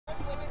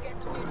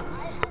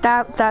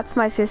That's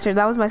my sister.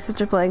 That was my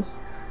sister playing.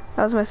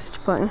 That was my sister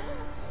playing.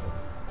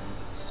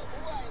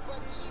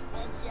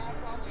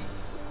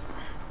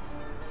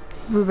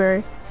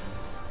 Blueberry.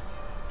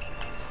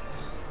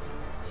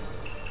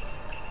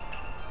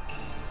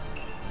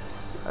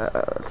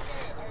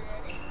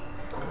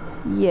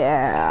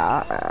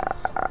 Yeah.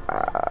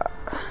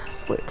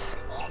 Wait.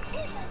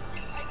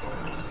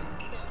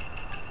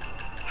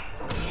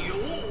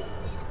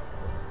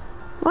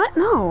 What?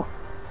 No.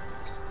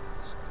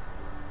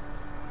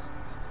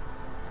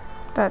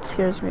 That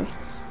scares me.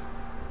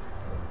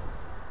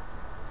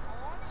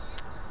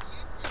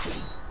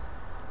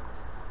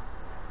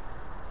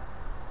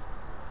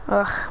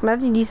 Ugh,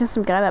 imagine using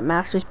some guy that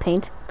masters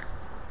paint.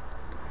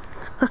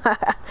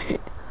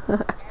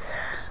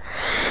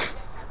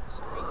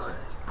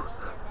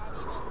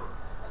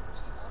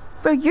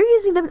 Bro, you're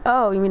using them.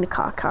 Oh, you mean the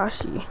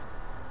Kakashi.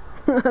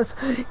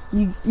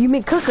 you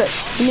mean Kuka.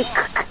 You mean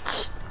Kuka.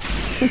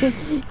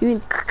 You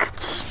mean Kuka.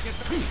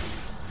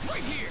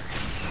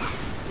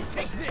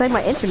 It's like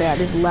my internet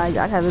is lagged.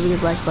 I have a really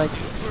lag spike.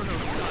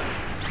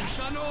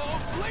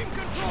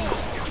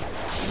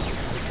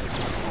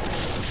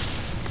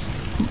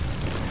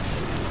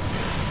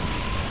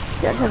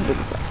 Yeah, I just have a big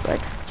lag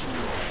spike.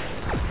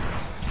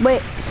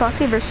 Wait,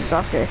 Sasuke versus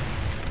Sasuke.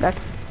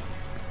 That's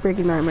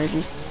breaking my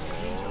emergency.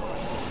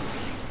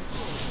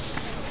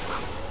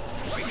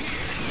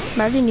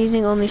 Imagine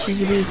using only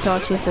Shizuru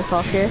Itachi as a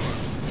Sasuke.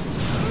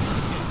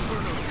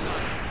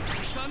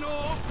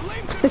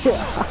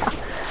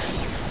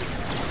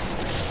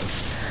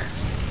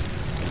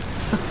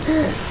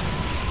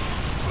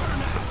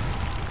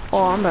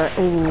 Oh, I'm about.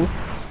 Ooh.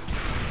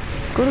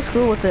 Go to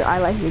school with the I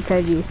like your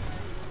Keiji.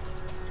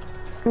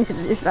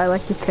 Just I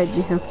like your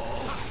Keiji him.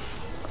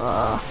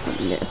 Oh,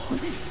 no.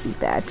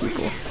 Bad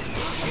people.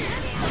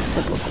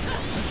 Simpleton.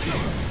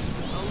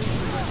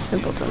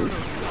 Simpletons.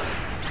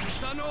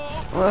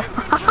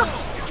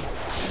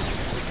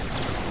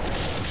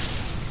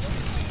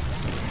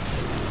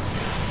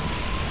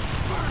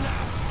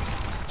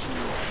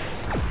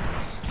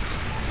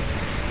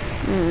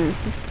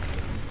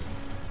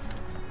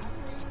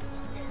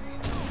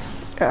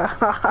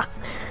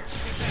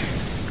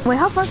 Wait,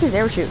 how far can his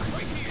arrow shoot?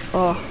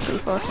 Oh, pretty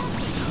far.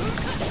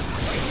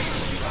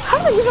 How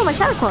did I use all my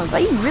shadow clones?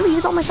 I really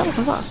used all my shadow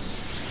clones, huh?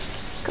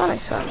 God, I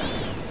suck.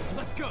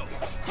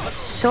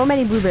 So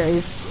many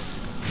blueberries.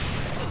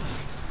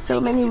 So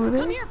many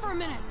blueberries. Come here for a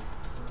minute.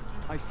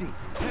 I see.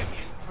 Hey,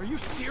 are you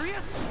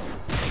serious?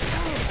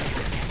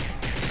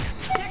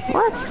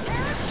 What?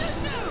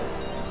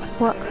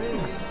 What?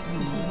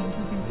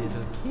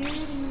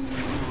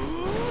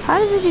 How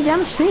does it do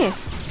damage to me?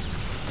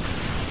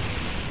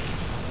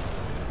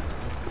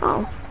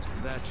 Oh.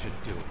 That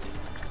should do it.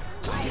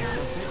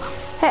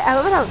 Hey, I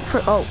love how.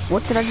 Oh,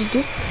 what did I just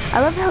do? I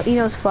love how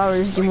Ino's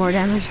flowers do more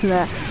damage than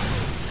that.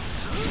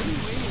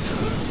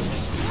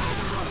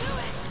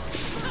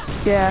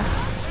 Yeah.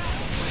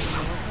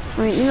 I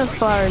mean, Ino's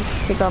flowers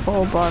take off a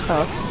whole bar of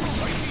health.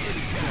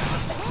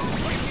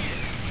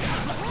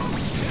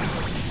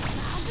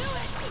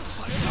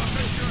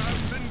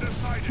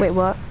 Wait,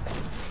 what?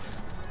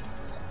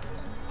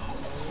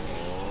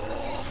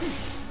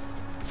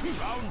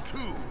 Round 2.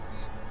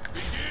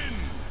 Begin.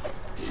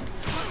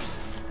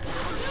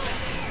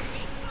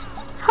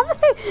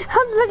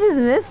 How did I just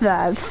miss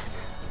that?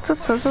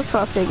 That's so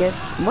good.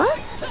 What?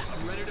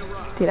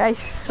 Dude, I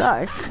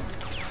suck.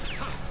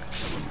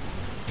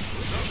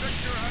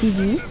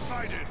 GG?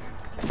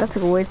 That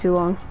took way too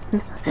long.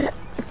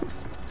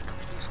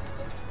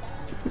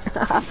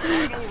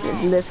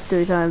 Just missed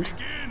 3 times.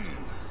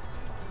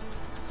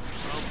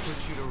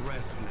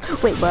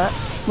 Wait, what?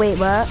 Wait,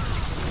 what?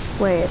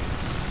 Wait.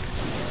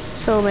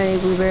 So many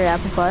blueberry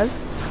apple pies.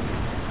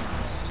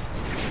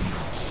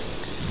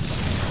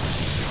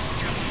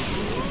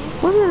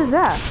 What is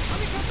that?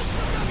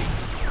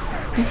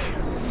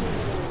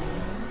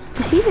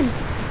 Does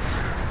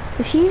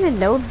she even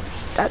know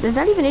that? Is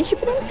that even an issue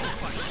for them?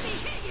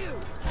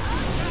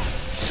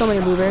 So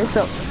many blueberries.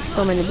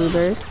 So many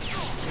blueberries.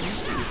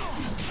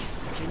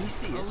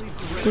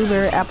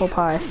 Blueberry apple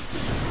pie.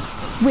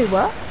 Wait,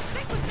 what?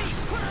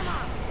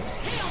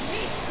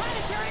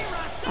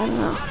 I don't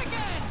know.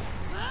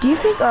 Do you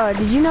think,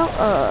 did you know,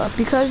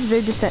 because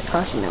their descent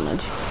caution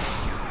damage?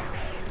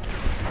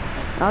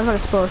 I was gonna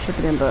spoil ship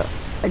again, but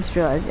I just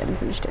realized I hadn't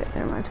finished it.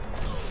 Never mind.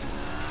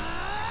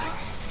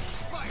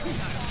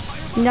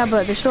 Yeah,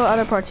 but there's still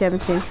other parts you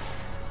haven't seen.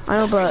 I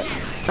know, but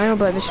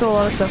there's still a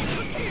lot of stuff.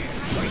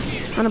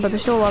 I know, but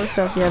there's still a lot of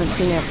stuff you haven't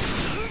seen yet.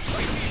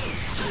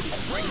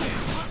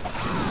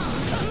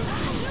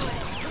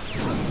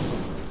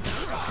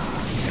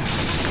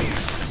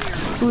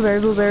 Blueberry,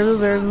 blueberry,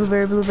 blueberry,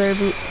 blueberry, blueberry,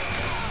 blue.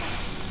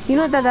 You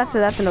know what?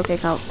 That's an okay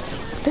count.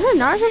 Did I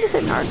Naruto just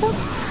hit Naruto?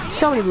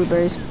 So many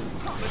blueberries.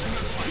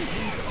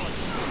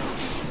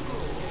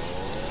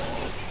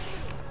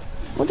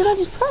 What did I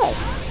just press?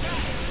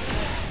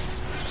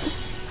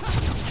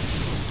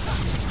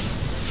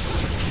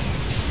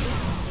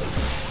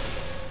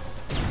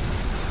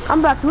 I'm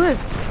about to lose.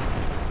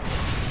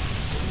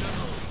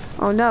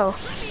 Oh no.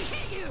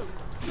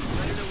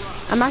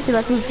 I'm actually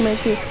about to lose some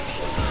HP.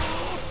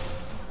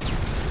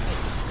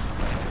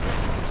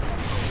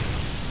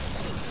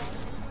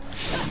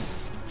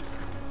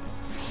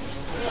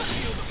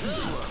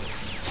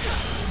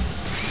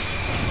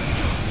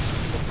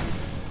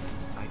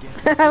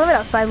 I went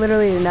outside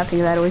literally and nothing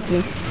that with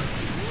me.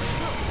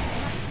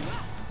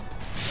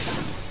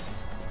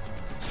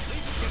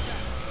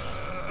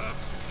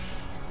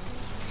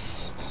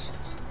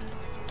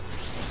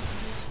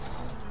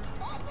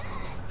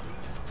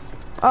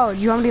 Oh,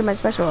 do you want me to get my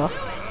special off?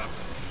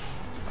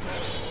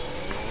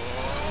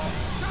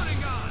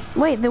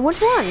 Wait, then which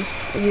one?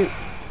 Are you?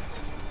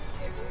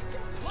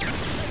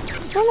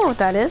 I don't know what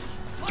that is.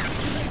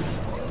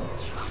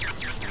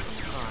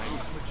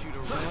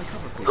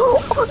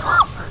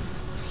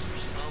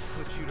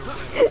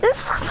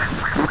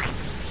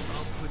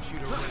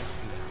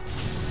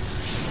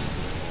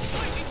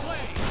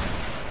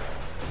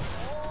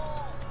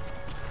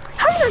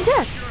 How are you not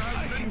dead?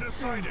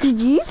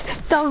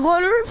 GG's? Dog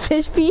water?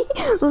 Fish pee?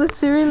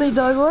 Literally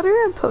dog water?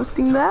 I'm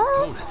posting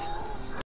that.